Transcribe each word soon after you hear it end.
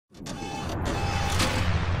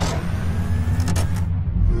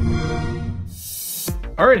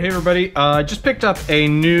All right, hey everybody. Just picked up a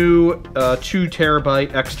new 2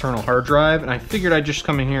 terabyte external hard drive, and I figured I'd just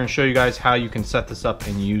come in here and show you guys how you can set this up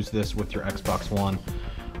and use this with your Xbox One.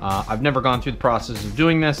 I've never gone through the process of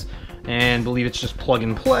doing this and believe it's just plug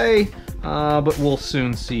and play, but we'll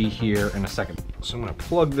soon see here in a second. So I'm gonna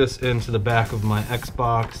plug this into the back of my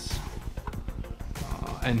Xbox,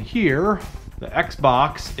 and here, the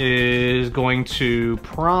Xbox is going to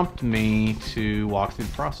prompt me to walk through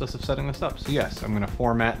the process of setting this up. So yes, I'm gonna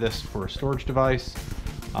format this for a storage device.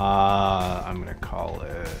 I'm gonna call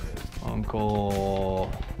it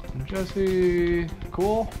Uncle Jesse.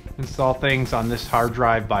 Cool. Install things on this hard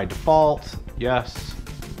drive by default. Yes,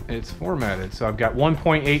 it's formatted. So I've got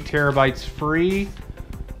 1.8 terabytes free.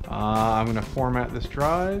 I'm gonna format this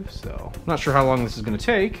drive, so I'm not sure how long this is gonna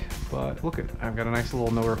take, but look, I've got a nice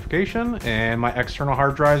little notification and my external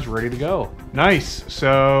hard drive's ready to go. Nice.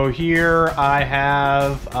 So here I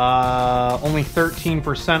have only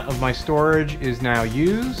 13% of my storage is now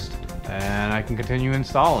used, and I can continue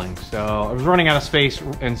installing. So I was running out of space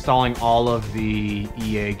installing all of the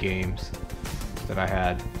EA games that I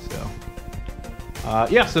had, so.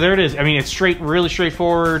 Yeah, so there it is. I mean, it's really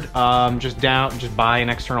straightforward. Just buy an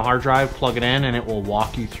external hard drive, plug it in, and it will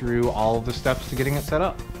walk you through all of the steps to getting it set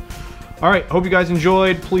up. All right, hope you guys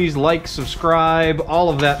enjoyed. Please like, subscribe, all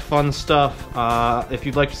of that fun stuff. If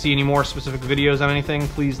you'd like to see any more specific videos on anything,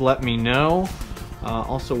 please let me know.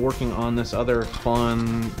 Also working on this other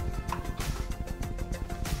fun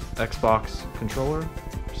Xbox controller.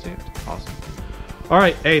 See it? Awesome. All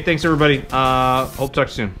right, hey, thanks everybody. Hope to talk to you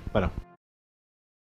soon. Bye now.